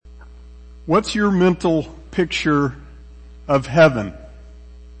What's your mental picture of heaven?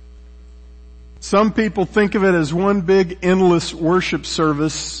 Some people think of it as one big endless worship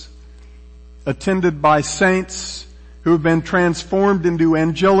service attended by saints who have been transformed into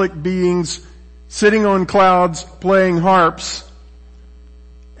angelic beings sitting on clouds playing harps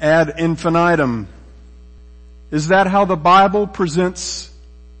ad infinitum. Is that how the Bible presents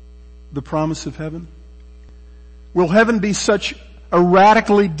the promise of heaven? Will heaven be such a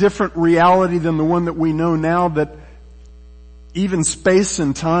radically different reality than the one that we know now that even space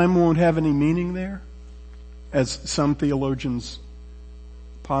and time won't have any meaning there, as some theologians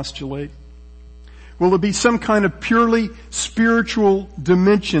postulate? Will it be some kind of purely spiritual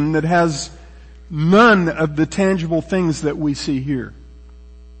dimension that has none of the tangible things that we see here?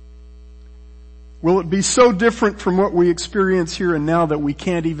 Will it be so different from what we experience here and now that we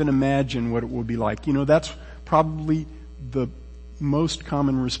can't even imagine what it will be like? You know, that's probably the most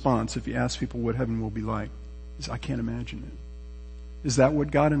common response if you ask people what heaven will be like, is I can't imagine it. Is that what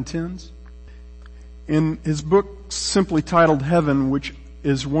God intends? In his book simply titled Heaven, which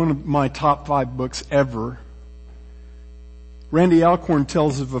is one of my top 5 books ever, Randy Alcorn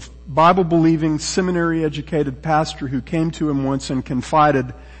tells of a Bible-believing, seminary-educated pastor who came to him once and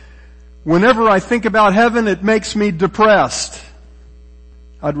confided, "Whenever I think about heaven, it makes me depressed.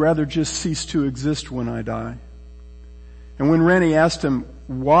 I'd rather just cease to exist when I die." And when Randy asked him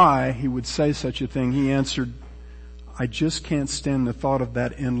why he would say such a thing, he answered, "I just can't stand the thought of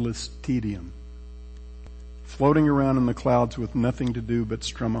that endless tedium. Floating around in the clouds with nothing to do but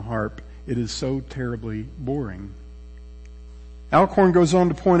strum a harp. It is so terribly boring." Alcorn goes on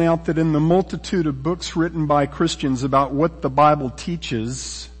to point out that in the multitude of books written by Christians about what the Bible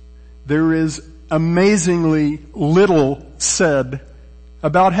teaches, there is amazingly little said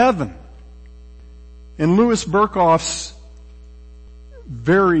about heaven. In Louis Berkhof's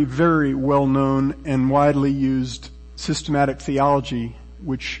very, very well-known and widely used systematic theology,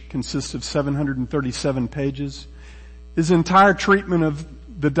 which consists of 737 pages, his entire treatment of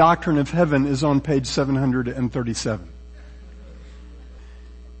the doctrine of heaven is on page 737.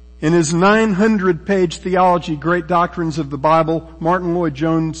 In his 900-page theology, Great Doctrines of the Bible, Martin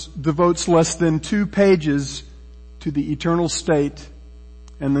Lloyd-Jones devotes less than 2 pages to the eternal state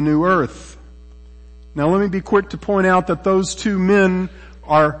and the new earth. Now let me be quick to point out that those 2 men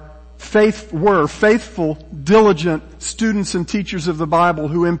were faithful, diligent students and teachers of the Bible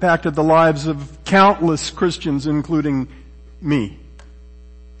who impacted the lives of countless Christians, including me.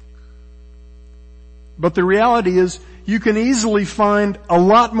 But the reality is, you can easily find a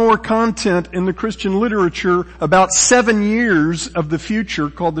lot more content in the Christian literature about 7 years of the future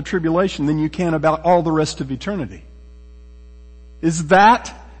called the tribulation than you can about all the rest of eternity. Is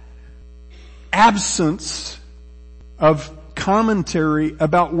that absence of commentary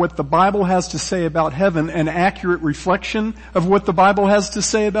about what the Bible has to say about heaven an accurate reflection of what the Bible has to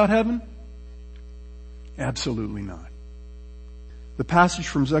say about heaven? Absolutely not. The passage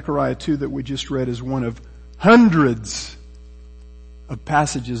from Zechariah 2 that we just read is one of hundreds of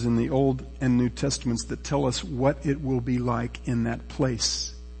passages in the Old and New Testaments that tell us what it will be like in that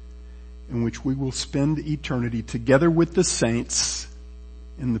place in which we will spend eternity together with the saints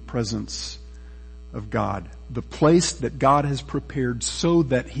in the presence of God. The place that God has prepared so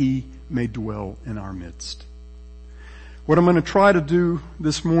that He may dwell in our midst. What I'm going to try to do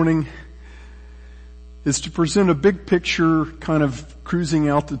this morning is to present a big picture, kind of cruising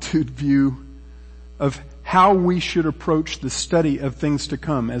altitude view of how we should approach the study of things to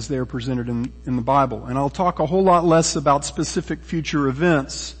come as they are presented in the Bible. And I'll talk a whole lot less about specific future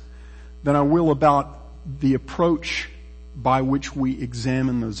events than I will about the approach by which we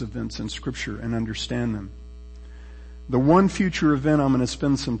examine those events in Scripture and understand them. The one future event I'm going to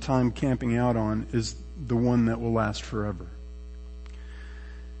spend some time camping out on is the one that will last forever.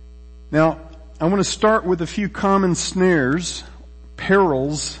 Now, I want to start with a few common snares,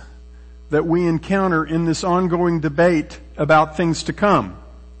 perils, that we encounter in this ongoing debate about things to come.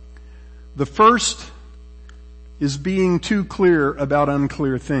 The first is being too clear about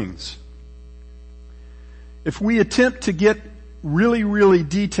unclear things. If we attempt to get really, really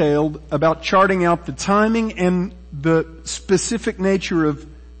detailed about charting out the timing and the specific nature of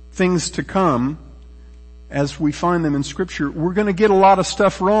things to come as we find them in Scripture, we're going to get a lot of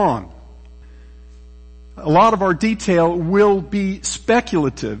stuff wrong. A lot of our detail will be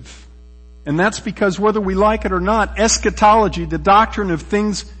speculative. And that's because whether we like it or not, eschatology, the doctrine of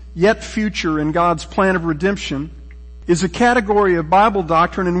things yet future in God's plan of redemption, is a category of Bible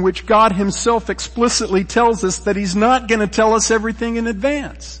doctrine in which God Himself explicitly tells us that He's not going to tell us everything in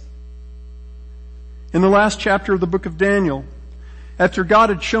advance. In the last chapter of the book of Daniel, after God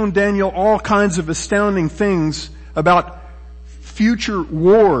had shown Daniel all kinds of astounding things about future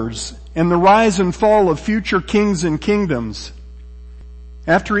wars and the rise and fall of future kings and kingdoms,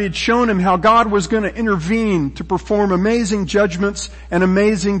 after he had shown him how God was going to intervene to perform amazing judgments and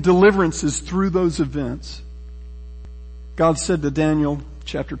amazing deliverances through those events, God said to Daniel,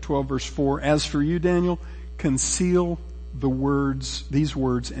 chapter 12, verse 4, "As for you, Daniel, conceal these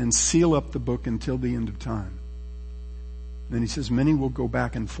words, and seal up the book until the end of time." Then he says, "Many will go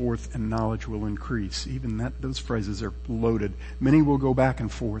back and forth, and knowledge will increase." Even those phrases are loaded. Many will go back and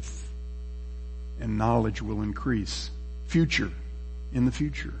forth, and knowledge will increase. Future. In the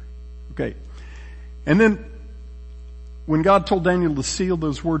future. Okay. And then, when God told Daniel to seal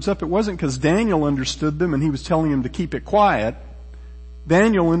those words up, it wasn't because Daniel understood them and he was telling him to keep it quiet.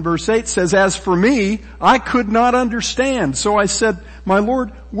 Daniel in verse 8 says, "As for me, I could not understand. So I said, 'My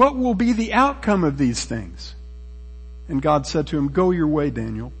Lord, what will be the outcome of these things?' And God said to him, 'Go your way,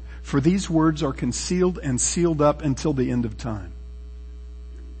 Daniel, for these words are concealed and sealed up until the end of time.'"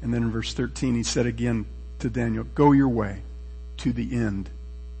 And then in verse 13 he said again to Daniel, "Go your way to the end.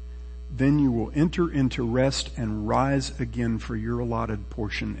 Then you will enter into rest and rise again for your allotted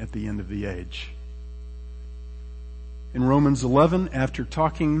portion at the end of the age." In Romans 11, after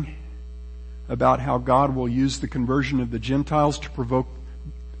talking about how God will use the conversion of the Gentiles to provoke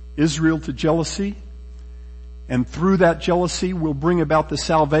Israel to jealousy, and through that jealousy will bring about the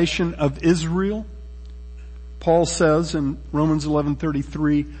salvation of Israel, Paul says in Romans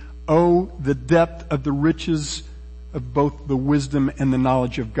 11:33, "Oh, the depth of the riches of both the wisdom and the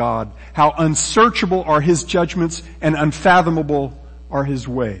knowledge of God. How unsearchable are His judgments and unfathomable are His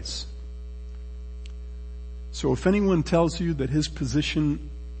ways." So if anyone tells you that his position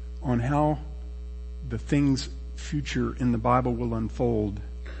on how the things future in the Bible will unfold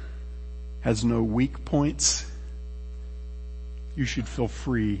has no weak points, you should feel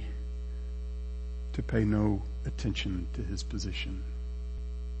free to pay no attention to his position.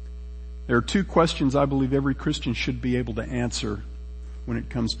 There are two questions I believe every Christian should be able to answer when it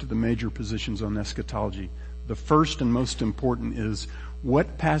comes to the major positions on eschatology. The first and most important is,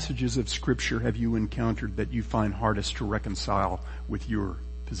 what passages of Scripture have you encountered that you find hardest to reconcile with your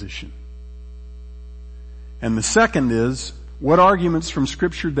position? And the second is, what arguments from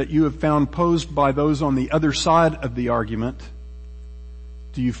Scripture that you have found posed by those on the other side of the argument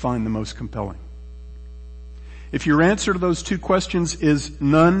do you find the most compelling? If your answer to those two questions is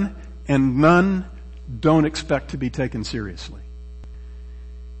none and none, don't expect to be taken seriously.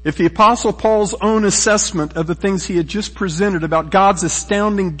 If the Apostle Paul's own assessment of the things he had just presented about God's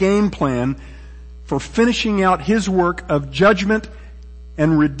astounding game plan for finishing out his work of judgment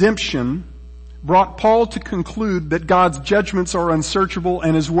and redemption brought Paul to conclude that God's judgments are unsearchable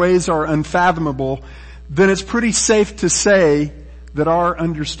and His ways are unfathomable, then it's pretty safe to say that our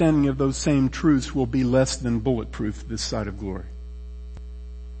understanding of those same truths will be less than bulletproof this side of glory.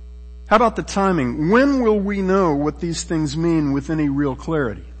 How about the timing? When will we know what these things mean with any real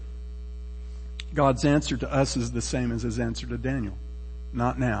clarity? God's answer to us is the same as His answer to Daniel.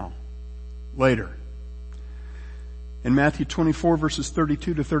 Not now. Later. In Matthew 24 verses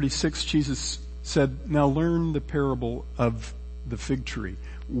 32 to 36, Jesus said, "Now learn the parable of the fig tree.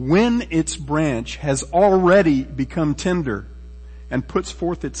 When its branch has already become tender and puts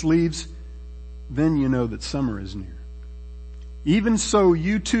forth its leaves, then you know that summer is near. Even so,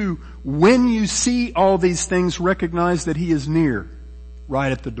 you too, when you see all these things, recognize that He is near,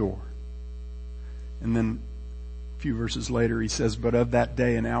 right at the door." And then a few verses later he says, "But of that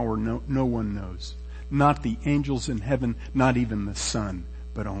day and hour no one knows. Not the angels in heaven, not even the Son,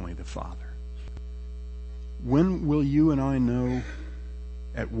 but only the Father." When will you and I know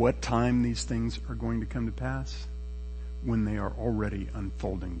at what time these things are going to come to pass? When they are already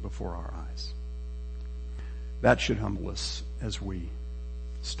unfolding before our eyes. That should humble us as we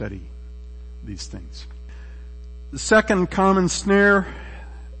study these things. The second common snare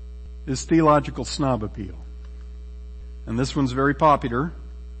is theological snob appeal. And this one's very popular.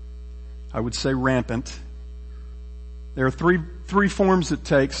 I would say rampant. There are three forms it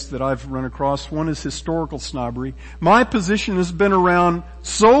takes that I've run across. One is historical snobbery. My position has been around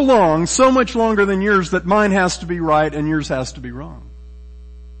so long, so much longer than yours, that mine has to be right and yours has to be wrong.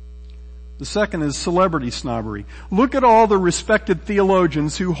 The second is celebrity snobbery. Look at all the respected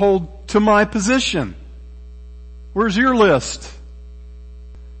theologians who hold to my position. Where's your list?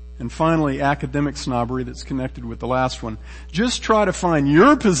 And finally, academic snobbery that's connected with the last one. Just try to find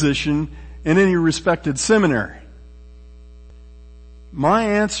your position in any respected seminary. My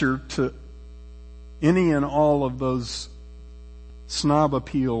answer to any and all of those snob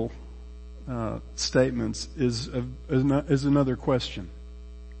appeal statements is another question.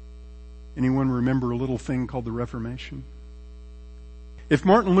 Anyone remember a little thing called the Reformation? If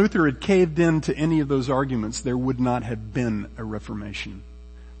Martin Luther had caved in to any of those arguments, there would not have been a Reformation,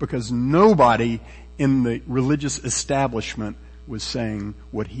 because nobody in the religious establishment was saying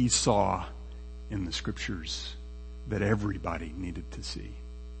what he saw in the Scriptures that everybody needed to see.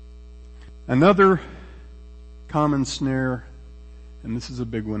 Another common snare, and this is a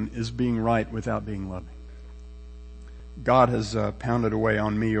big one, is being right without being loving. God has pounded away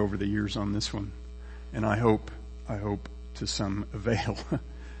on me over the years on this one, and I hope to some avail.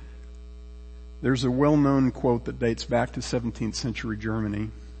 There's a well-known quote that dates back to 17th century Germany.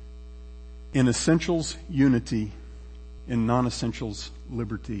 In essentials, unity. In non-essentials,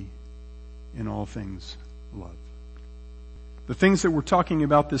 liberty. In all things, love. The things that we're talking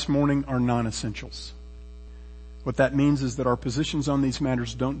about this morning are non-essentials. What that means is that our positions on these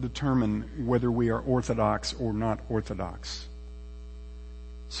matters don't determine whether we are orthodox or not orthodox.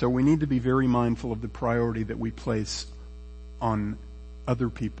 So we need to be very mindful of the priority that we place on other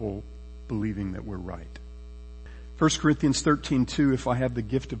people believing that we're right. 1 Corinthians 13:2, if I have the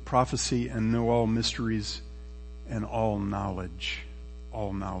gift of prophecy and know all mysteries and all knowledge.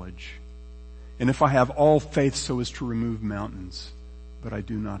 And if I have all faith so as to remove mountains, but I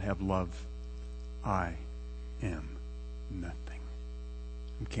do not have love, I am nothing.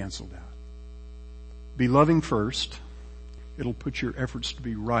 I'm canceled out. Be loving first. It'll put your efforts to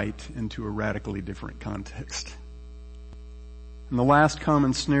be right into a radically different context. And the last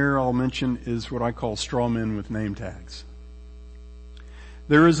common snare I'll mention is what I call straw men with name tags.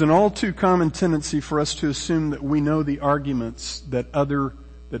 There is an all too common tendency for us to assume that we know the arguments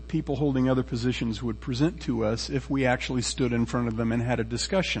that people holding other positions would present to us if we actually stood in front of them and had a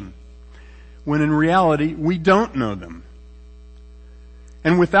discussion, when in reality we don't know them.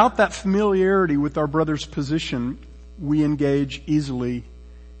 And without that familiarity with our brother's position, we engage easily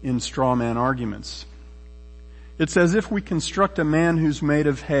in straw man arguments. It's as if we construct a man who's made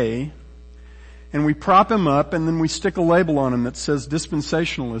of hay, and we prop him up, and then we stick a label on him that says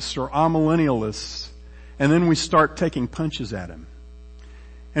dispensationalists or amillennialists, and then we start taking punches at him.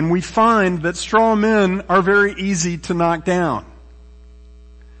 And we find that straw men are very easy to knock down.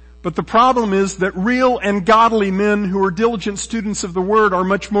 But the problem is that real and godly men who are diligent students of the Word are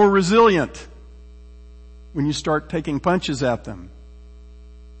much more resilient when you start taking punches at them.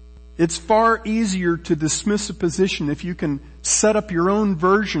 It's far easier to dismiss a position if you can set up your own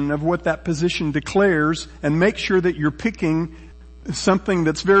version of what that position declares and make sure that you're picking something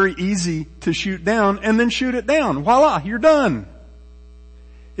that's very easy to shoot down and then shoot it down. Voila, you're done.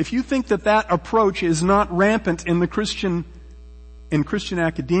 If you think that approach is not rampant in Christian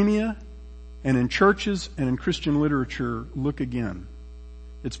academia and in churches and in Christian literature, look again.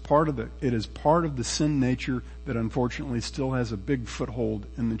 It is part of the sin nature that unfortunately still has a big foothold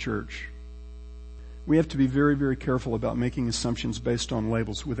in the church. We have to be very, very careful about making assumptions based on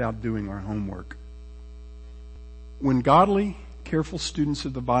labels without doing our homework. When godly, careful students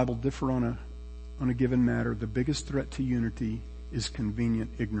of the Bible differ on a given matter, the biggest threat to unity is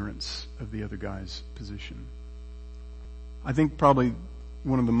convenient ignorance of the other guy's position. I think probably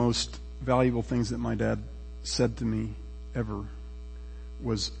one of the most valuable things that my dad said to me ever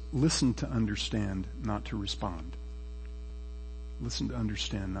was listen to understand, not to respond. Listen to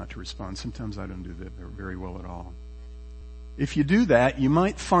understand, not to respond. Sometimes I don't do that very well at all. If you do that, you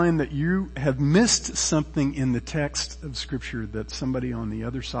might find that you have missed something in the text of Scripture that somebody on the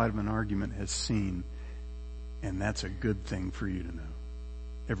other side of an argument has seen, and that's a good thing for you to know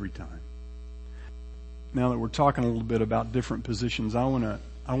every time. Now that we're talking a little bit about different positions, I want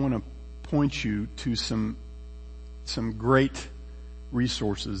to point you to some great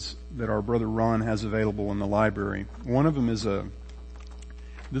resources that our brother Ron has available in the library. One of them is a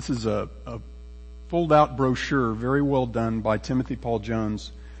fold-out brochure, very well done, by Timothy Paul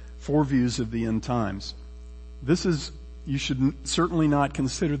Jones, 4 Views of the End Times. You should certainly not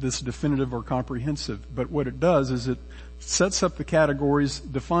consider this definitive or comprehensive, but what it does is it sets up the categories,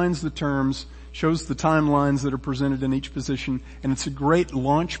 defines the terms, shows the timelines that are presented in each position, and it's a great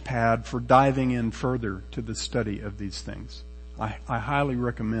launch pad for diving in further to the study of these things. I highly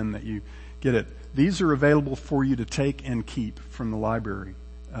recommend that you get it. These are available for you to take and keep from the library.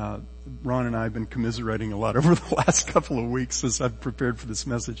 Ron and I have been commiserating a lot over the last couple of weeks as I've prepared for this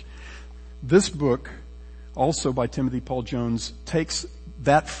message. This book, also by Timothy Paul Jones, takes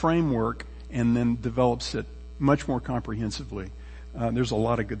that framework and then develops it much more comprehensively. There's a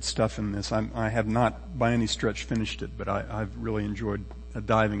lot of good stuff in this. I have not by any stretch finished it, but I've really enjoyed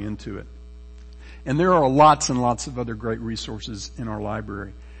diving into it. And there are lots and lots of other great resources in our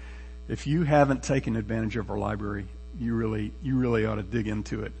library. If you haven't taken advantage of our library, you really ought to dig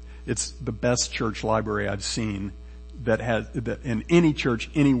into it. It's the best church library I've seen that in any church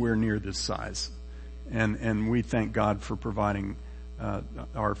anywhere near this size. And we thank God for providing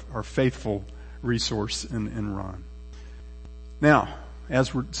our faithful resource in Ron. Now,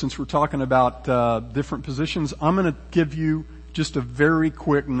 since we're talking about different positions, I'm going to give you just a very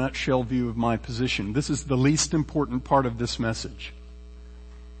quick nutshell view of my position. This is the least important part of this message.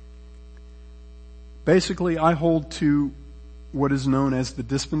 Basically, I hold to what is known as the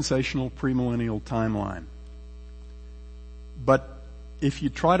dispensational premillennial timeline. But if you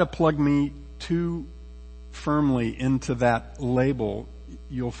try to plug me too firmly into that label,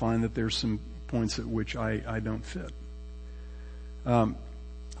 you'll find that there's some points at which I don't fit.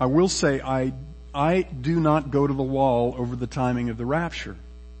 I will say I do not go to the wall over the timing of the rapture.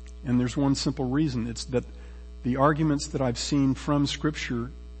 And there's one simple reason. It's that the arguments that I've seen from Scripture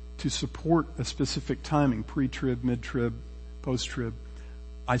to support a specific timing, pre-trib, mid-trib, post-trib,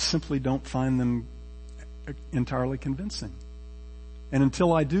 I simply don't find them entirely convincing. And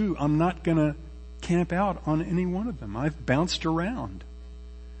until I do, I'm not going to camp out on any one of them. I've bounced around.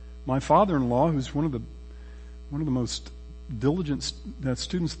 My father-in-law, who's one of the most diligent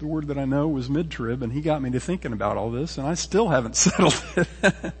students of the Word that I know, was mid-trib, and he got me to thinking about all this, and I still haven't settled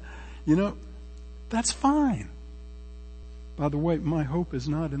it. That's fine. By the way, my hope is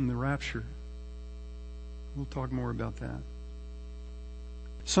not in the rapture. We'll talk more about that.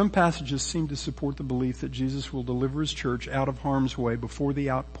 Some passages seem to support the belief that Jesus will deliver His church out of harm's way before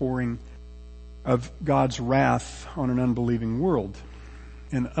the outpouring of God's wrath on an unbelieving world.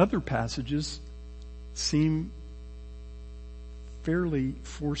 And other passages seem fairly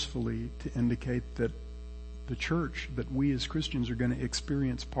forcefully to indicate that the church, that we as Christians are going to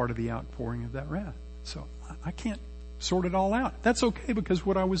experience part of the outpouring of that wrath. So I can't sort it all out. That's okay, because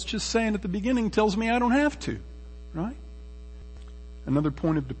what I was just saying at the beginning tells me I don't have to, right? Another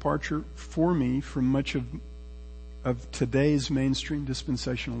point of departure for me from much of today's mainstream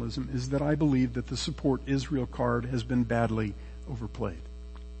dispensationalism is that I believe that the support Israel card has been badly overplayed.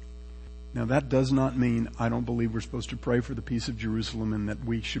 Now, that does not mean I don't believe we're supposed to pray for the peace of Jerusalem, and that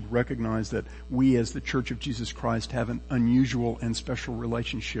we should recognize that we as the Church of Jesus Christ have an unusual and special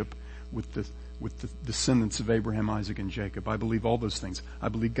relationship with the descendants of Abraham, Isaac, and Jacob. I believe all those things. I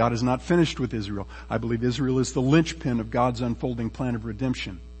believe God is not finished with Israel. I believe Israel is the linchpin of God's unfolding plan of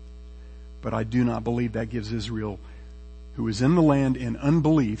redemption. But I do not believe that gives Israel, who is in the land in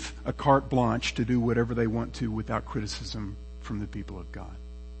unbelief, a carte blanche to do whatever they want to without criticism from the people of God.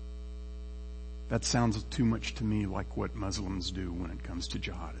 That sounds too much to me like what Muslims do when it comes to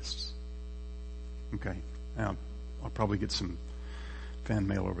jihadists. Okay, now I'll probably get some fan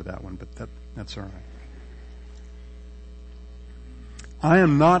mail over that one, but that's all right. I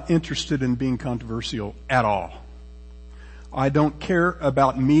am not interested in being controversial at all. I don't care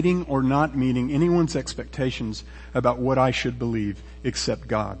about meeting or not meeting anyone's expectations about what I should believe except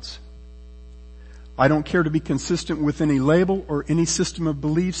God's. I don't care to be consistent with any label or any system of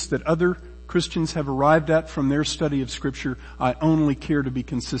beliefs that other Christians have arrived at from their study of Scripture. I only care to be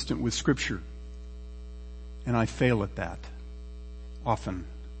consistent with Scripture. And I fail at that often.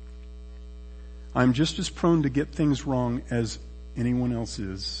 I'm just as prone to get things wrong as anyone else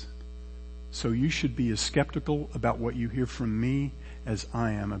is. So you should be as skeptical about what you hear from me as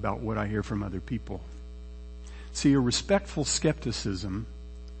I am about what I hear from other people. See, a respectful skepticism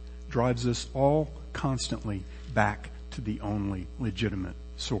drives us all constantly back to the only legitimate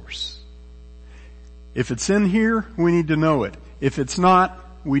source. If it's in here, we need to know it. If it's not,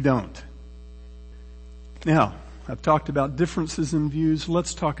 we don't. Now, I've talked about differences in views.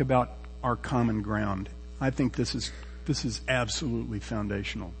 Let's talk about our common ground. I think this is absolutely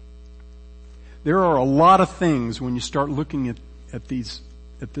foundational. There are a lot of things when you start looking at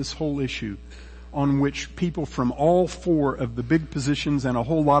this whole issue on which people from all four of the big positions and a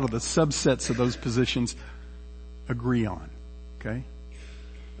whole lot of the subsets of those positions agree on. Okay?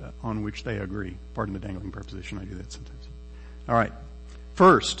 On which they agree. Pardon the dangling preposition, I do that sometimes. All right.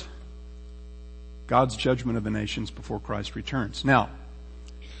 First, God's judgment of the nations before Christ returns. Now,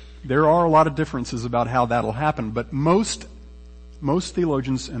 there are a lot of differences about how that'll happen, but most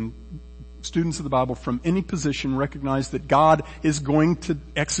theologians and students of the Bible from any position recognize that God is going to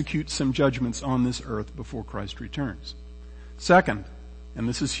execute some judgments on this earth before Christ returns. Second, and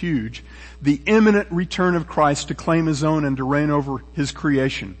this is huge, the imminent return of Christ to claim His own and to reign over His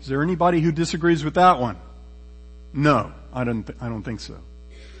creation. Is there anybody who disagrees with that one? No, I don't think so.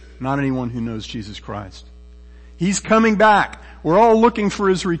 Not anyone who knows Jesus Christ. He's coming back. We're all looking for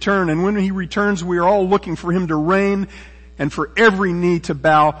His return, and when He returns, we are all looking for Him to reign and for every knee to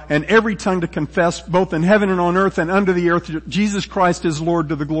bow and every tongue to confess, both in heaven and on earth and under the earth, Jesus Christ is Lord,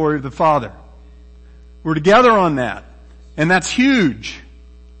 to the glory of the Father. We're together on that. And that's huge.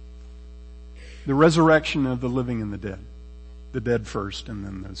 The resurrection of the living and the dead. The dead first, and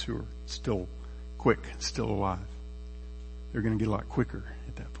then those who are still alive. They're going to get a lot quicker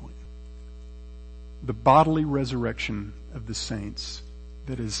at that point. The bodily resurrection of the saints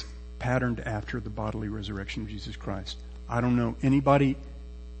that is patterned after the bodily resurrection of Jesus Christ. I don't know anybody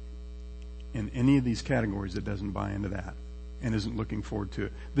in any of these categories that doesn't buy into that and isn't looking forward to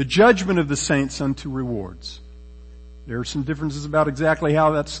it. The judgment of the saints unto rewards. There are some differences about exactly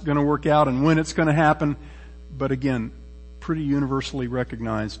how that's going to work out and when it's going to happen, but again, pretty universally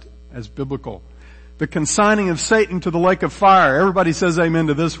recognized as biblical. The consigning of Satan to the lake of fire. Everybody says amen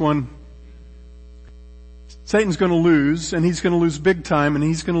to this one. Satan's going to lose, and he's going to lose big time, and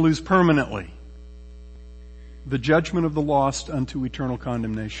he's going to lose permanently. The judgment of the lost unto eternal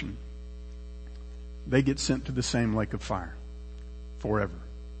condemnation. They get sent to the same lake of fire forever.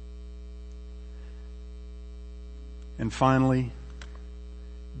 And finally,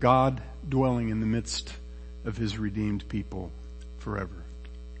 God dwelling in the midst of His redeemed people forever.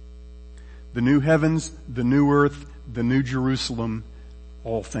 The new heavens, the new earth, the new Jerusalem,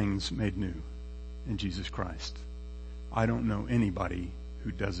 all things made new in Jesus Christ. I don't know anybody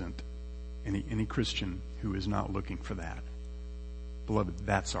who doesn't, any Christian who is not looking for that. Beloved,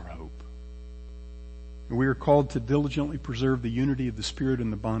 that's our hope. And we are called to diligently preserve the unity of the Spirit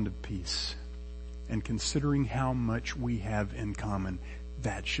and the bond of peace. And considering how much we have in common,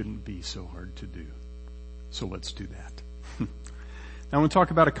 that shouldn't be so hard to do. So let's do that. Now I want to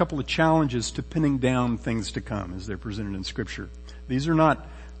talk about a couple of challenges to pinning down things to come as they're presented in Scripture. These are not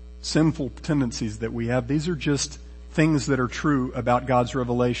sinful tendencies that we have. These are just things that are true about God's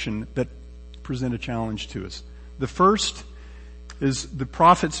revelation that present a challenge to us. The first is the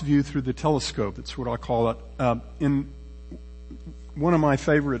prophet's view through the telescope. That's what I call it. In one of my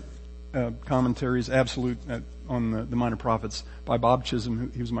favorite commentaries, Absolute, on the Minor Prophets by Bob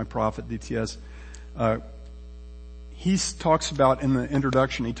Chisholm, he was my prophet, DTS. He talks about, in the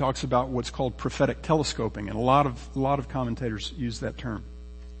introduction, he talks about what's called prophetic telescoping, and a lot of commentators use that term.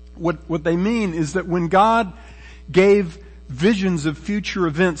 What they mean is that when God gave visions of future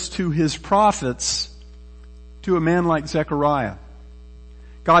events to His prophets, to a man like Zechariah,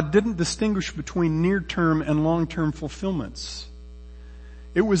 God didn't distinguish between near-term and long-term fulfillments.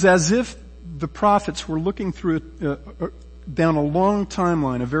 It was as if the prophets were looking through down a long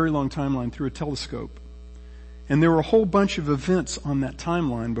timeline, a very long timeline, through a telescope. And there were a whole bunch of events on that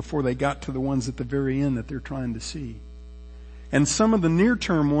timeline before they got to the ones at the very end that they're trying to see. And some of the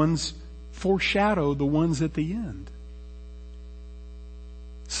near-term ones foreshadow the ones at the end.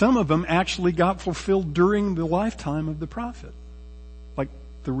 Some of them actually got fulfilled during the lifetime of the prophet. Like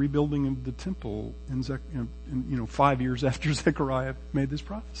the rebuilding of the temple in 5 years after Zechariah made this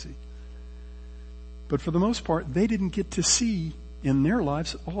prophecy. But for the most part, they didn't get to see in their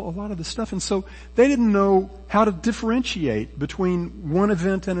lives a lot of the stuff. And so they didn't know how to differentiate between one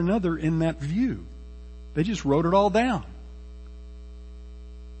event and another in that view. They just wrote it all down.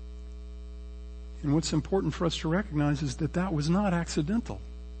 And what's important for us to recognize is that was not accidental.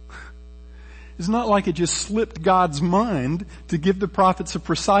 It's not like it just slipped God's mind to give the prophets a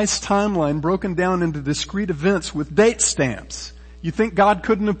precise timeline broken down into discrete events with date stamps. You think God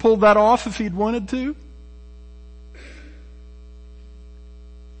couldn't have pulled that off if He'd wanted to?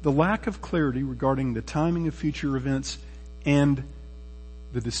 The lack of clarity regarding the timing of future events and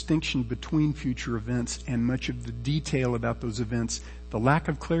the distinction between future events and much of the detail about those events, the lack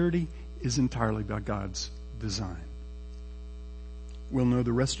of clarity is entirely by God's design. We'll know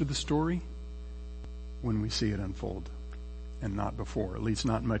the rest of the story when we see it unfold, and not before, at least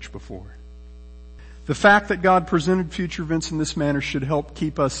not much before. The fact that God presented future events in this manner should help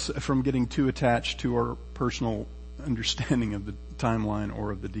keep us from getting too attached to our personal understanding of the timeline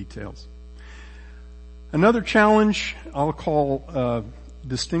or of the details. Another challenge I'll call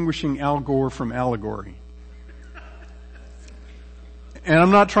distinguishing Al Gore from allegory. And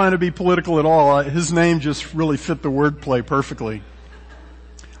I'm not trying to be political at all. His name just really fit the wordplay perfectly.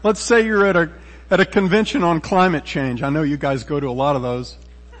 Let's say you're at a convention on climate change. I know you guys go to a lot of those.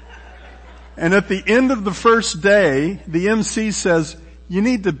 And at the end of the first day, the MC says, you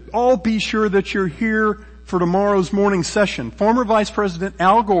need to all be sure that you're here for tomorrow's morning session. Former Vice President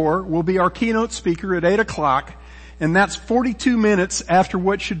Al Gore will be our keynote speaker at 8 o'clock, and that's 42 minutes after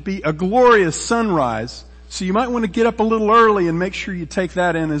what should be a glorious sunrise. So you might want to get up a little early and make sure you take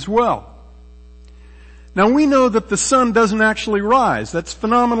that in as well. Now we know that the sun doesn't actually rise. That's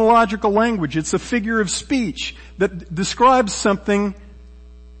phenomenological language. It's a figure of speech that describes something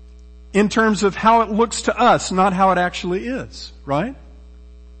in terms of how it looks to us, not how it actually is, right?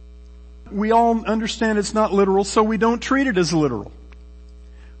 We all understand it's not literal, so we don't treat it as literal.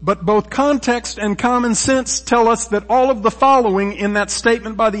 But both context and common sense tell us that all of the following in that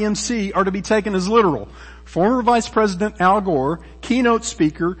statement by the MC are to be taken as literal. Former Vice President Al Gore, keynote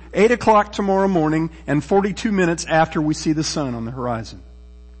speaker, 8 o'clock tomorrow morning and 42 minutes after we see the sun on the horizon.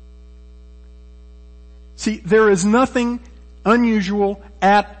 See, there is nothing unusual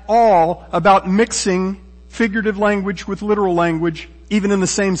at all about mixing figurative language with literal language, even in the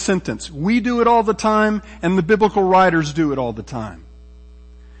same sentence. We do it all the time, and the biblical writers do it all the time.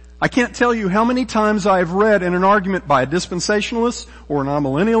 I can't tell you how many times I have read in an argument by a dispensationalist or an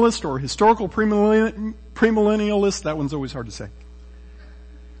amillennialist or a historical premillennialist, that one's always hard to say,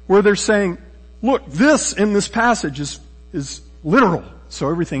 where they're saying, look, this in this passage is literal, so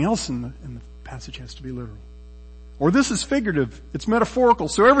everything else in the passage has to be literal. Or this is figurative, it's metaphorical,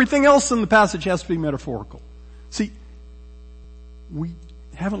 so everything else in the passage has to be metaphorical. See, we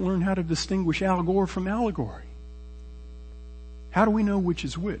haven't learned how to distinguish allegory from allegory. How do we know which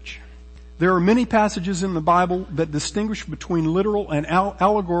is which? There are many passages in the Bible that distinguish between literal and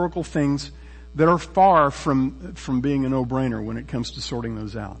allegorical things that are far from being a no-brainer when it comes to sorting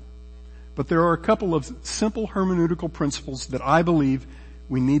those out. But there are a couple of simple hermeneutical principles that I believe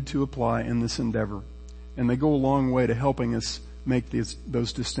we need to apply in this endeavor. And they go a long way to helping us make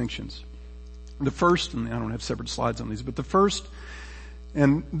those distinctions. The first, and I don't have separate slides on these, but the first,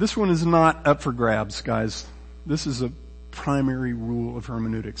 and this one is not up for grabs, guys. This is a primary rule of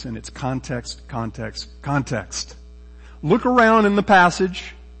hermeneutics, and it's context, context, context. Look around in the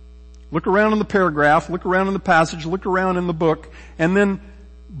passage, look around in the paragraph, look around in the passage, look around in the book, and then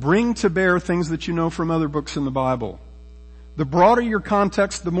bring to bear things that you know from other books in the Bible. The broader your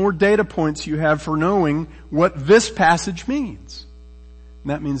context, the more data points you have for knowing what this passage means.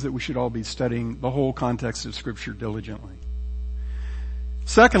 And that means that we should all be studying the whole context of Scripture diligently.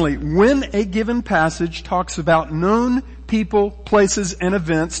 Secondly, when a given passage talks about known people, places, and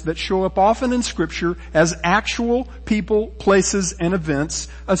events that show up often in Scripture as actual people, places, and events,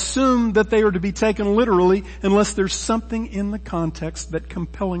 assume that they are to be taken literally unless there's something in the context that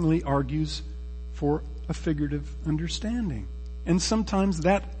compellingly argues for a figurative understanding. And sometimes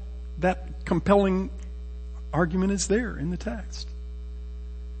that compelling argument is there in the text.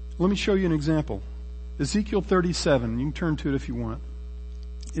 Let me show you an example. Ezekiel 37, you can turn to it if you want.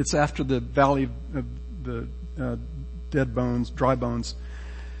 It's after the valley of the dead bones, dry bones.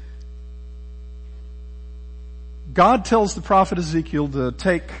 God tells the prophet Ezekiel to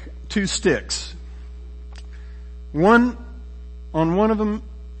take 2 sticks. On one of them,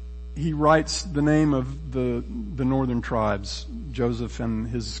 he writes the name of the northern tribes, Joseph and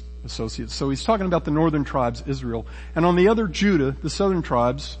his associates. So he's talking about the northern tribes, Israel. And on the other, Judah, the southern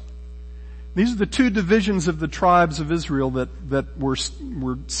tribes. These are the 2 divisions of the tribes of Israel that were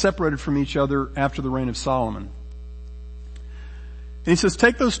separated from each other after the reign of Solomon. And he says,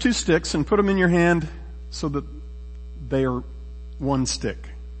 take those 2 sticks and put them in your hand so that they are one stick.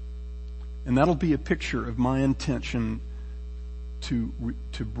 And that'll be a picture of my intention to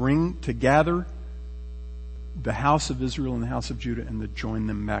gather the house of Israel and the house of Judah and to join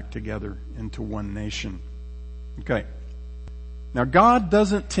them back together into one nation. Okay. Now God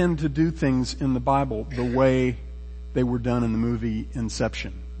doesn't tend to do things in the Bible the way they were done in the movie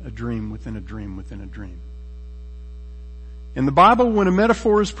Inception, a dream within a dream within a dream. In the Bible, when a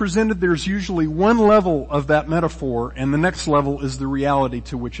metaphor is presented, there's usually one level of that metaphor, and the next level is the reality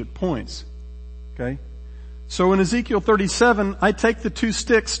to which it points. Okay? So in Ezekiel 37, I take the 2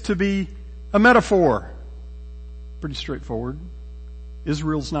 sticks to be a metaphor. Pretty straightforward.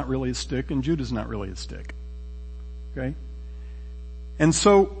 Israel's not really a stick, and Judah's not really a stick. Okay? And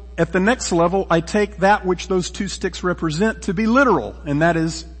so, at the next level, I take that which those 2 sticks represent to be literal, and that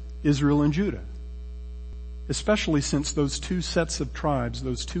is Israel and Judah. Especially since those 2 sets of tribes,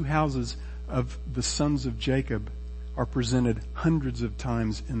 those 2 houses of the sons of Jacob, are presented hundreds of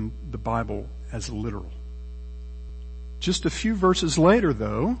times in the Bible as literal. Just a few verses later,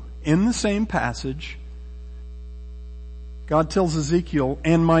 though, in the same passage, God tells Ezekiel,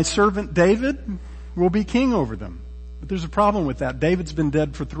 and my servant David will be king over them. But there's a problem with that. David's been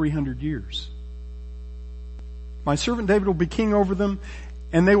dead for 300 years. My servant David will be king over them,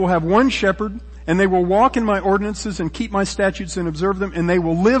 and they will have one shepherd, and they will walk in my ordinances and keep my statutes and observe them, and they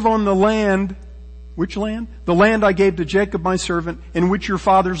will live on the land. Which land? The land I gave to Jacob my servant, in which your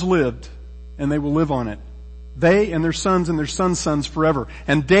fathers lived, and they will live on it. They and their sons' sons forever.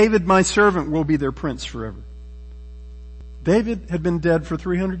 And David my servant will be their prince forever. David had been dead for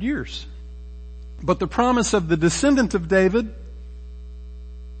 300 years. But the promise of the descendant of David,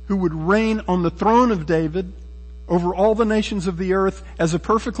 who would reign on the throne of David over all the nations of the earth as a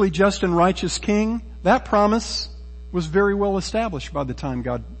perfectly just and righteous king, that promise was very well established by the time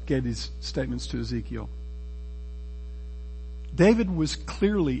God gave these statements to Ezekiel. David was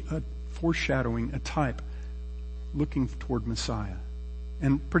clearly a foreshadowing, a type, looking toward Messiah.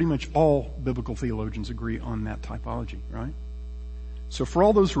 And pretty much all biblical theologians agree on that typology, right? So for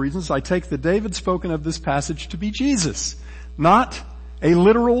all those reasons, I take the David spoken of this passage to be Jesus, not a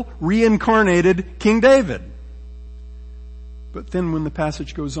literal reincarnated King David. But then when the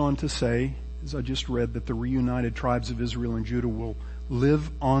passage goes on to say, as I just read, that the reunited tribes of Israel and Judah will live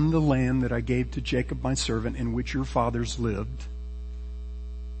on the land that I gave to Jacob my servant, in which your fathers lived,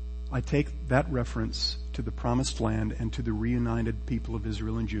 I take that reference to the promised land and to the reunited people of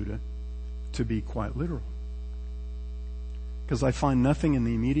Israel and Judah to be quite literal. Because I find nothing in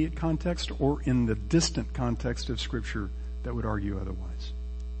the immediate context or in the distant context of Scripture that would argue otherwise.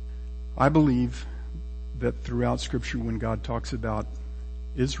 I believe that throughout Scripture, when God talks about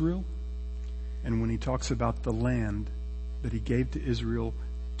Israel and when He talks about the land that He gave to Israel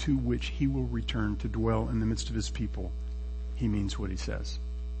to which He will return to dwell in the midst of His people, He means what He says.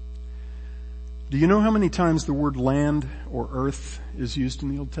 Do you know how many times the word land or earth is used in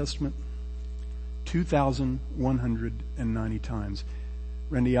the Old Testament? 2,190 times.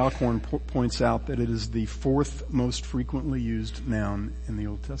 Randy Alcorn points out that it is the fourth most frequently used noun in the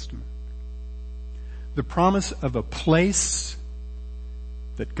Old Testament. The promise of a place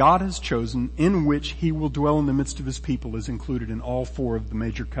that God has chosen in which He will dwell in the midst of His people is included in all four of the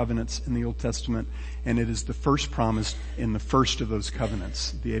major covenants in the Old Testament, and it is the first promise in the first of those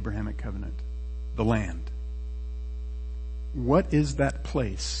covenants, the Abrahamic covenant, the land. What is that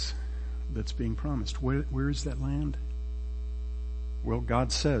place that's being promised? Where is that land? Well,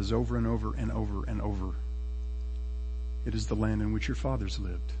 God says over and over and over and over, it is the land in which your fathers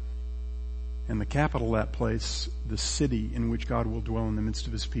lived. And the capital of that place, the city in which God will dwell in the midst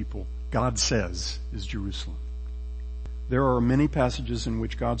of His people, God says is Jerusalem. There are many passages in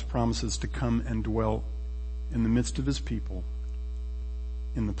which God's promises to come and dwell in the midst of His people,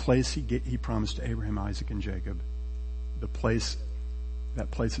 in the place He promised to Abraham, Isaac, and Jacob. That place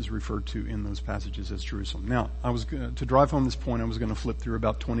is referred to in those passages as Jerusalem. Now, to drive home this point, I was going to flip through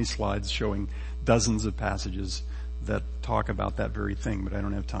about 20 slides showing dozens of passages that talk about that very thing, but I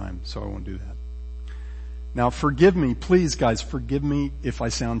don't have time, so I won't do that. Now, forgive me, please guys, forgive me if I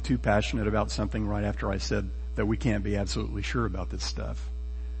sound too passionate about something right after I said that we can't be absolutely sure about this stuff.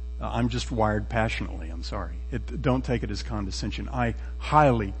 I'm just wired passionately, I'm sorry. Don't take it as condescension. I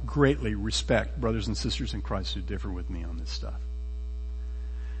highly, greatly respect brothers and sisters in Christ who differ with me on this stuff.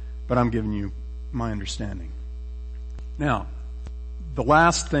 But I'm giving you my understanding. Now, the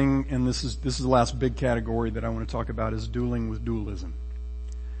last thing, and this is the last big category that I want to talk about, is dueling with dualism.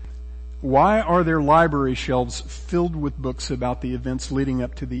 Why are there library shelves filled with books about the events leading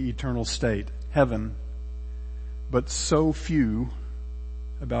up to the eternal state, heaven, but so few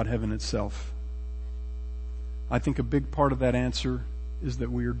about heaven itself? I think a big part of that answer is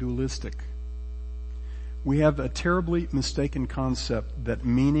that we are dualistic. We have a terribly mistaken concept that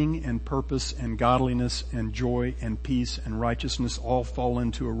meaning and purpose and godliness and joy and peace and righteousness all fall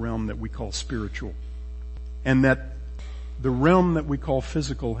into a realm that we call spiritual. And that the realm that we call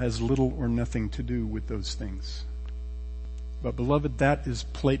physical has little or nothing to do with those things. But beloved, that is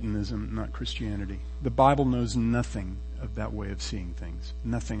Platonism, not Christianity. The Bible knows nothing of that way of seeing things.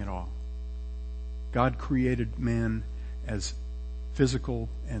 Nothing at all. God created man as physical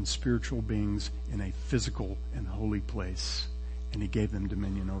and spiritual beings in a physical and holy place. And He gave them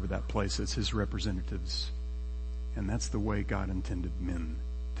dominion over that place as His representatives. And that's the way God intended men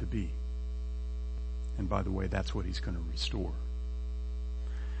to be. And by the way, that's what He's going to restore.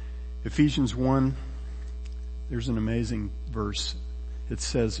 Ephesians 1, there's an amazing verse. It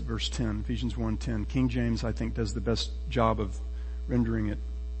says, verse 10, Ephesians 1:10. King James, I think, does the best job of rendering it.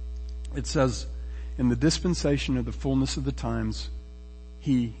 It says, in the dispensation of the fullness of the times,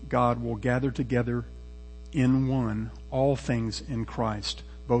 He, God, will gather together in one all things in Christ,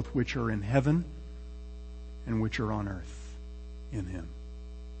 both which are in heaven and which are on earth in Him.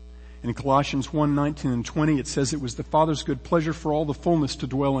 In Colossians 1:19 and 20, it says it was the Father's good pleasure for all the fullness to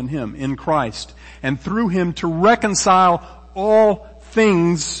dwell in Him, in Christ, and through Him to reconcile all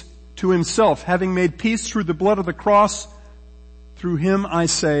things to Himself, having made peace through the blood of the cross. Through Him, I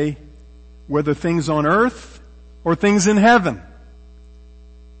say, whether things on earth or things in heaven.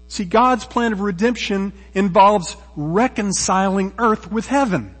 See, God's plan of redemption involves reconciling earth with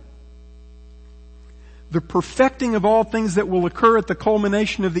heaven. The perfecting of all things that will occur at the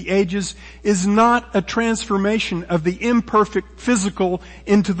culmination of the ages is not a transformation of the imperfect physical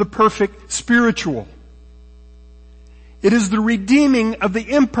into the perfect spiritual. It is the redeeming of the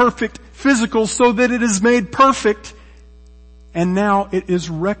imperfect physical so that it is made perfect, and now it is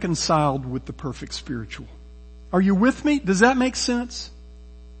reconciled with the perfect spiritual. Are you with me? Does that make sense?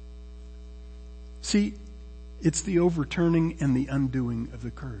 See, it's the overturning and the undoing of the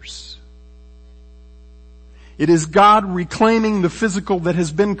curse. It is God reclaiming the physical that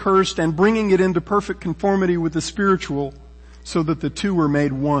has been cursed and bringing it into perfect conformity with the spiritual so that the two are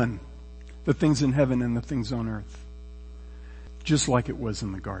made one, the things in heaven and the things on earth, just like it was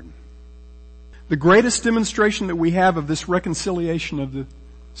in the garden. The greatest demonstration that we have of this reconciliation of the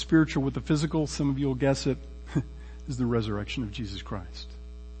spiritual with the physical, some of you will guess it, is the resurrection of Jesus Christ.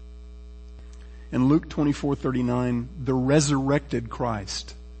 In Luke 24:39, the resurrected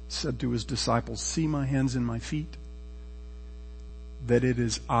Christ said to his disciples, "See my hands and my feet, that it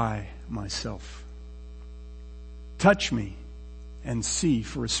is I myself. Touch me and see,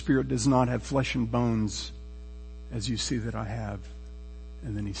 for a spirit does not have flesh and bones, as you see that I have."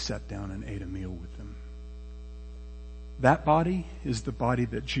 And then he sat down and ate a meal with them. That body is the body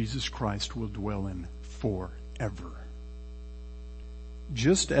that Jesus Christ will dwell in forever.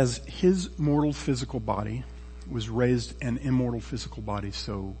 Just as his mortal physical body was raised an immortal physical body,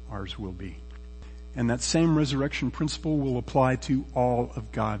 so ours will be. And that same resurrection principle will apply to all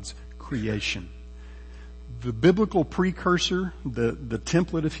of God's creation. The biblical precursor, the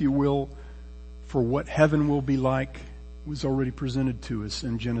template, if you will, for what heaven will be like was already presented to us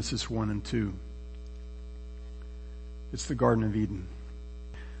in Genesis 1 and 2. It's the Garden of Eden.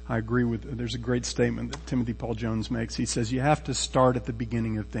 I agree with, there's a great statement that Timothy Paul Jones makes. He says, you have to start at the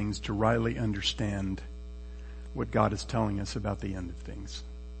beginning of things to rightly understand what God is telling us about the end of things.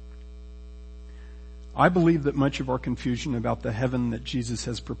 I believe that much of our confusion about the heaven that Jesus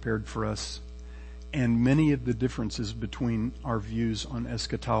has prepared for us and many of the differences between our views on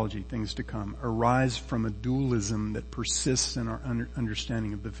eschatology, things to come, arise from a dualism that persists in our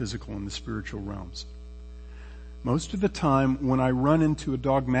understanding of the physical and the spiritual realms. Most of the time, when I run into a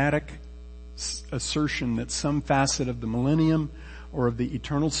dogmatic assertion that some facet of the millennium or of the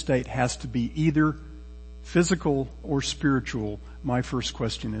eternal state has to be either physical or spiritual, my first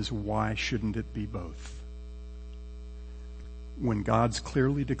question is, why shouldn't it be both? When God's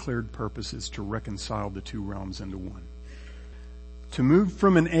clearly declared purpose is to reconcile the two realms into one. To move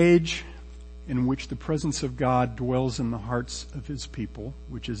from an age in which the presence of God dwells in the hearts of his people,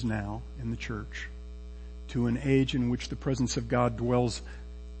 which is now in the church, to an age in which the presence of God dwells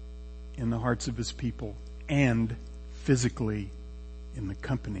in the hearts of his people and physically in the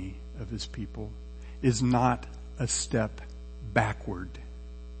company of his people, is not a step backward.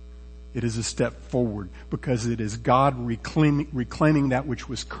 It is a step forward, because it is God reclaiming that which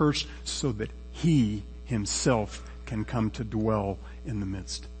was cursed so that he himself can come to dwell in the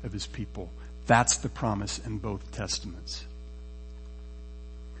midst of his people. That's the promise in both testaments.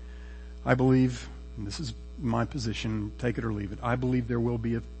 I believe, and this is my position, take it or leave it, I believe there will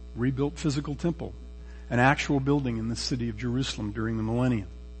be a rebuilt physical temple, an actual building in the city of Jerusalem during the millennium.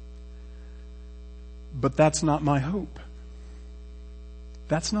 But that's not my hope.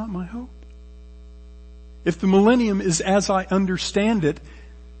 That's not my hope. If the millennium is as I understand it,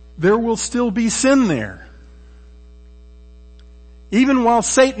 there will still be sin there. Even while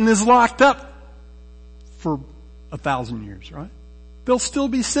Satan is locked up for 1,000 years, right? There'll still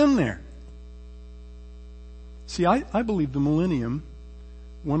be sin there. See, I believe the millennium,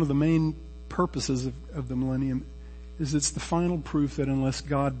 one of the main purposes of the millennium is it's the final proof that unless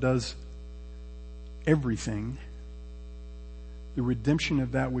God does everything, the redemption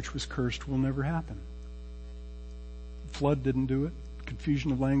of that which was cursed will never happen. The flood didn't do it.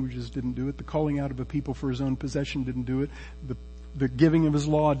 Confusion of languages didn't do it. The calling out of a people for his own possession didn't do it. The giving of his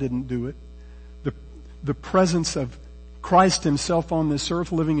law didn't do it. The presence of Christ himself on this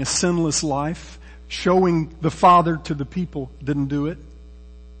earth, living a sinless life, showing the Father to the people, didn't do it.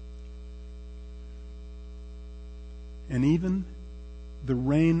 And even the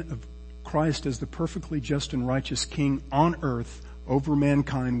reign of Christ as the perfectly just and righteous King on earth over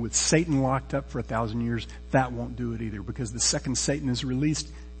mankind with Satan locked up for 1,000 years, that won't do it either, because the second Satan is released,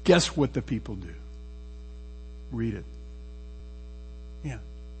 guess what the people do? Read it. Yeah.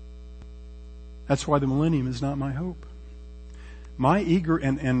 That's why the millennium is not my hope. My eager,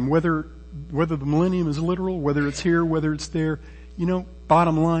 and whether the millennium is literal, whether it's here, whether it's there,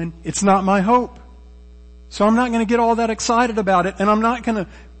 bottom line, it's not my hope. So I'm not going to get all that excited about it, and I'm not going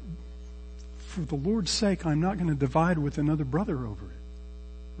to for the Lord's sake, I'm not going to divide with another brother over it.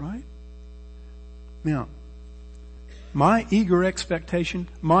 Right? Now, my eager expectation,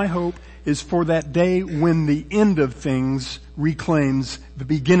 my hope is for that day when the end of things reclaims the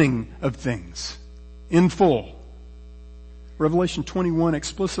beginning of things in full. Revelation 21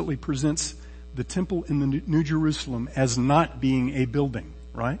 explicitly presents the temple in the New Jerusalem as not being a building,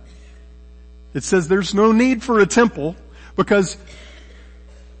 right? It says there's no need for a temple because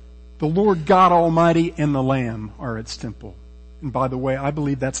the Lord God Almighty and the Lamb are its temple. And by the way, I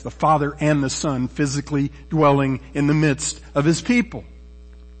believe that's the Father and the Son physically dwelling in the midst of His people.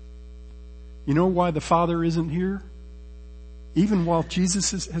 You know why the Father isn't here? Even while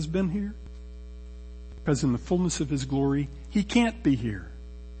Jesus has been here? Because in the fullness of His glory, He can't be here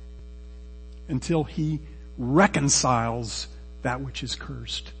until He reconciles that which is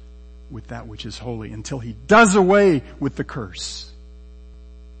cursed with that which is holy, until He does away with the curse.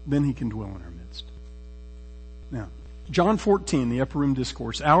 Then He can dwell in our midst. Now, John 14, the Upper Room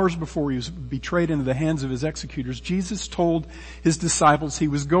Discourse, hours before He was betrayed into the hands of His executors, Jesus told His disciples He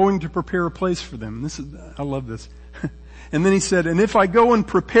was going to prepare a place for them. I love this. And then He said, and if I go and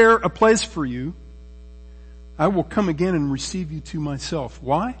prepare a place for you, I will come again and receive you to Myself.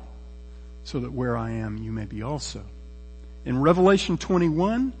 Why? So that where I am, you may be also. In Revelation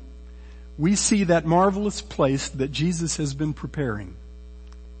 21, we see that marvelous place that Jesus has been preparing.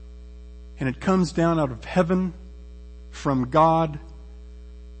 And it comes down out of heaven from God,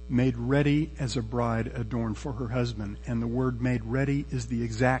 made ready as a bride adorned for her husband. And the word made ready is the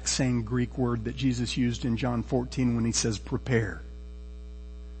exact same Greek word that Jesus used in John 14 when He says prepare.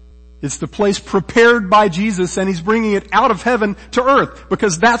 It's the place prepared by Jesus, and He's bringing it out of heaven to earth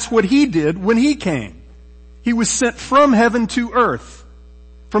because that's what He did when He came. He was sent from heaven to earth,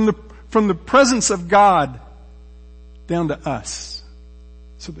 from the presence of God down to us,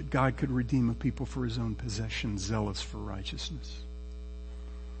 so that God could redeem a people for His own possession, zealous for righteousness.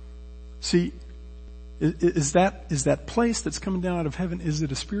 See, is that place that's coming down out of heaven, is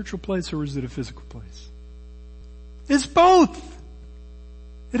it a spiritual place or is it a physical place? It's both.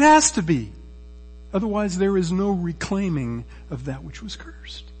 It has to be. Otherwise there is no reclaiming of that which was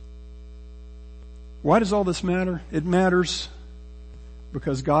cursed. Why does all this matter? It matters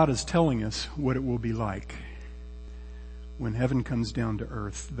because God is telling us what it will be like when heaven comes down to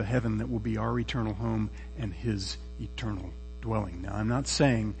earth, the heaven that will be our eternal home and His eternal dwelling. Now, I'm not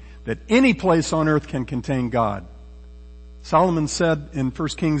saying that any place on earth can contain God. Solomon said in 1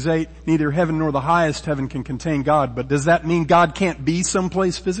 Kings 8, neither heaven nor the highest heaven can contain God. But does that mean God can't be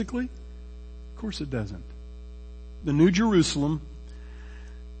someplace physically? Of course it doesn't. The New Jerusalem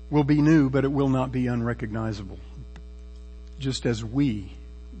will be new, but it will not be unrecognizable. Just as we,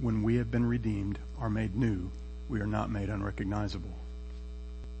 when we have been redeemed, are made new, we are not made unrecognizable.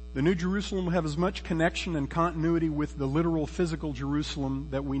 The New Jerusalem will have as much connection and continuity with the literal physical Jerusalem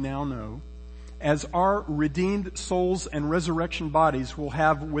that we now know as our redeemed souls and resurrection bodies will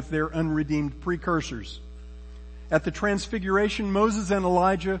have with their unredeemed precursors. At the Transfiguration, Moses and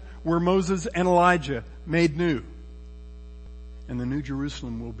Elijah were Moses and Elijah made new. And the New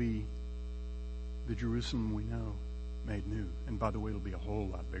Jerusalem will be the Jerusalem we know made new. And by the way, it'll be a whole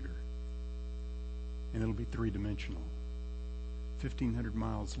lot bigger. And it'll be three-dimensional. 1,500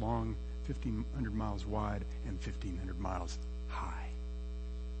 miles long, 1,500 miles wide, and 1,500 miles high.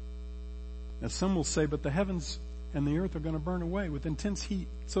 Now some will say, but the heavens and the earth are going to burn away with intense heat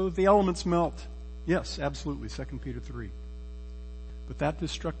so that the elements melt. Yes, absolutely, 2 Peter 3. But that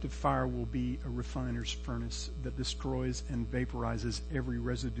destructive fire will be a refiner's furnace that destroys and vaporizes every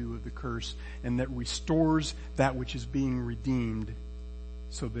residue of the curse and that restores that which is being redeemed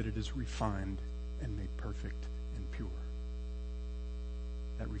so that it is refined and made perfect and pure.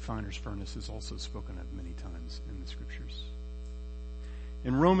 That refiner's furnace is also spoken of many times in the Scriptures.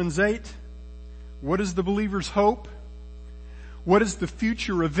 In Romans 8, what is the believer's hope? What is the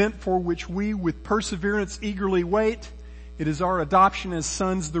future event for which we with perseverance eagerly wait? It is our adoption as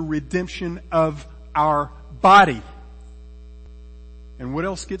sons, the redemption of our body. And what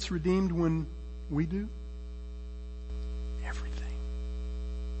else gets redeemed when we do? Everything.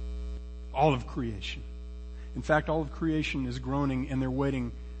 All of creation. In fact, all of creation is groaning and they're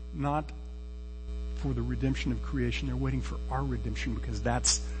waiting not for the redemption of creation. They're waiting for our redemption because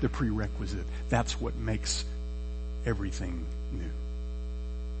that's the prerequisite. That's what makes everything new.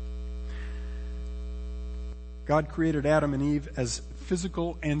 God created Adam and Eve as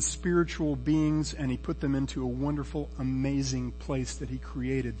physical and spiritual beings, and He put them into a wonderful, amazing place that He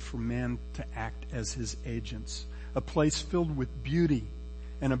created for man to act as His agents. A place filled with beauty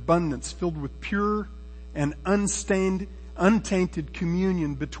and abundance, filled with pure and unstained, untainted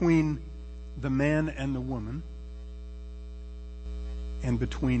communion between the man and the woman, and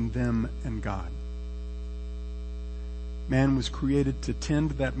between them and God. Man was created to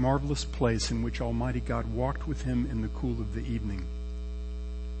tend that marvelous place in which Almighty God walked with him in the cool of the evening,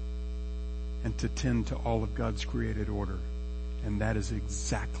 and to tend to all of God's created order. And that is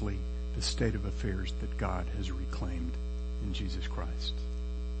exactly the state of affairs that God has reclaimed in Jesus Christ.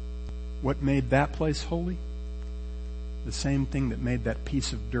 What made that place holy? The same thing that made that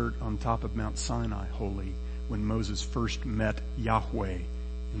piece of dirt on top of Mount Sinai holy when Moses first met Yahweh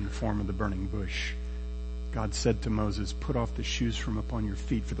in the form of the burning bush. God said to Moses, "Put off the shoes from upon your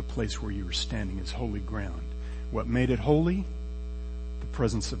feet, for the place where you are standing is holy ground." What made it holy? The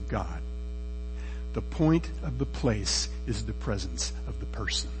presence of God. The point of the place is the presence of the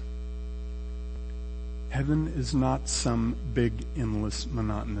person. Heaven is not some big, endless,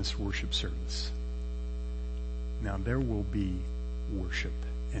 monotonous worship service. Now, there will be worship,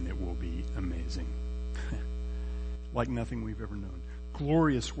 and it will be amazing. Like nothing we've ever known.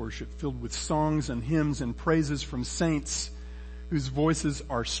 Glorious worship filled with songs and hymns and praises from saints whose voices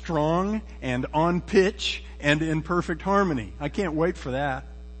are strong and on pitch and in perfect harmony. I can't wait for that,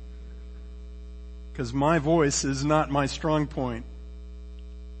 because my voice is not my strong point.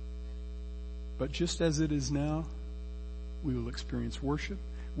 But just as it is now, we will experience worship.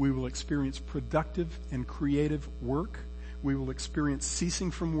 We will experience productive and creative work. We will experience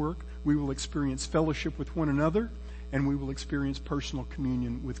ceasing from work. We will experience fellowship with one another. And we will experience personal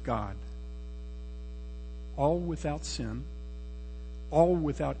communion with God. All without sin. All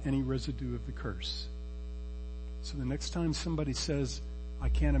without any residue of the curse. So the next time somebody says, "I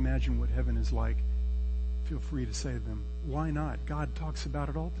can't imagine what heaven is like," feel free to say to them, "Why not? God talks about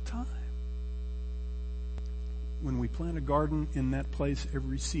it all the time." When we plant a garden in that place,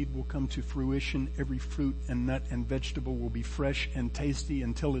 every seed will come to fruition. Every fruit and nut and vegetable will be fresh and tasty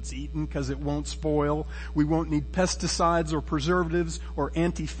until it's eaten, because it won't spoil. We won't need pesticides or preservatives or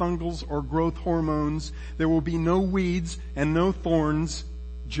antifungals or growth hormones. There will be no weeds and no thorns,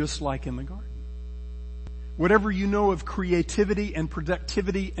 just like in the garden. Whatever you know of creativity and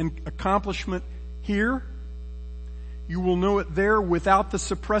productivity and accomplishment here, you will know it there without the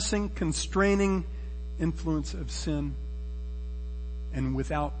suppressing, constraining influence of sin, and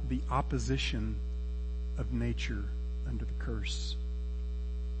without the opposition of nature under the curse.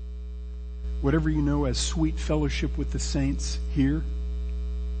 Whatever you know as sweet fellowship with the saints here,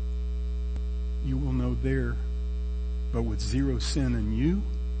 you will know there, but with zero sin in you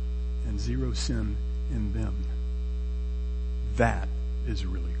and zero sin in them. That is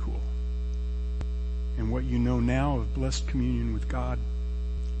really cool. And what you know now of blessed communion with God,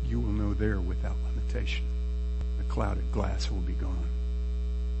 you will know there without limitation. The clouded glass will be gone.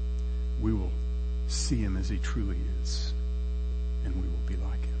 We will see him as he truly is, and we will be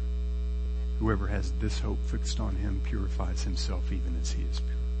like him. Whoever has this hope fixed on him purifies himself even as he is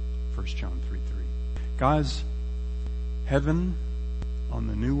pure. 1 John 3:3. Guys, heaven on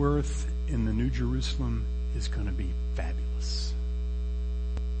the new earth in the new Jerusalem is going to be fabulous.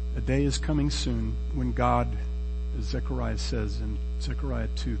 A day is coming soon when God, as Zechariah says in Zechariah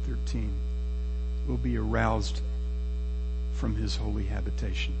 2:13, will be aroused from his holy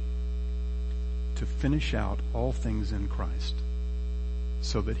habitation to finish out all things in Christ,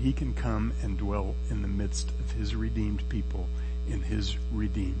 so that he can come and dwell in the midst of his redeemed people in his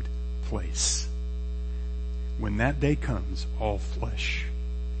redeemed place. When that day comes, all flesh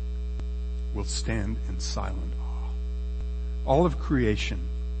will stand in silent awe. All of creation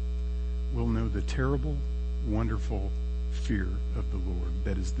will know the terrible, wonderful fear of the Lord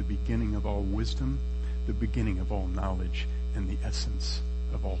that is the beginning of all wisdom, the beginning of all knowledge, and the essence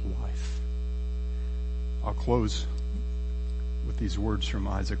of all life. I'll close with these words from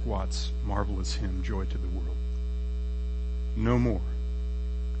Isaac Watts' marvelous hymn, Joy to the World. No more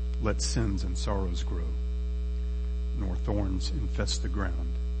let sins and sorrows grow, nor thorns infest the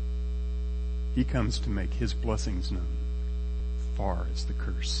ground. He comes to make his blessings known, far as the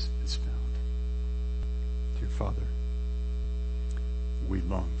curse is found. Dear Father, we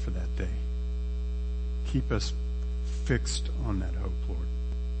long for that day. Keep us fixed on that hope, Lord.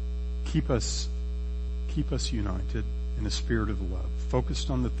 Keep us united in a spirit of love, focused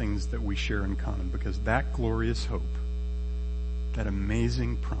on the things that we share in common, because that glorious hope, that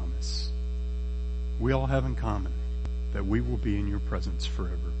amazing promise, we all have in common, that we will be in your presence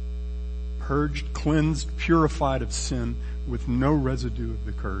forever. Purged, cleansed, purified of sin, with no residue of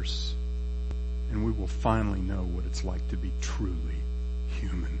the curse. And we will finally know what it's like to be truly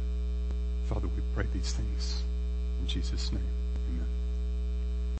human. Father, we pray these things in Jesus' name.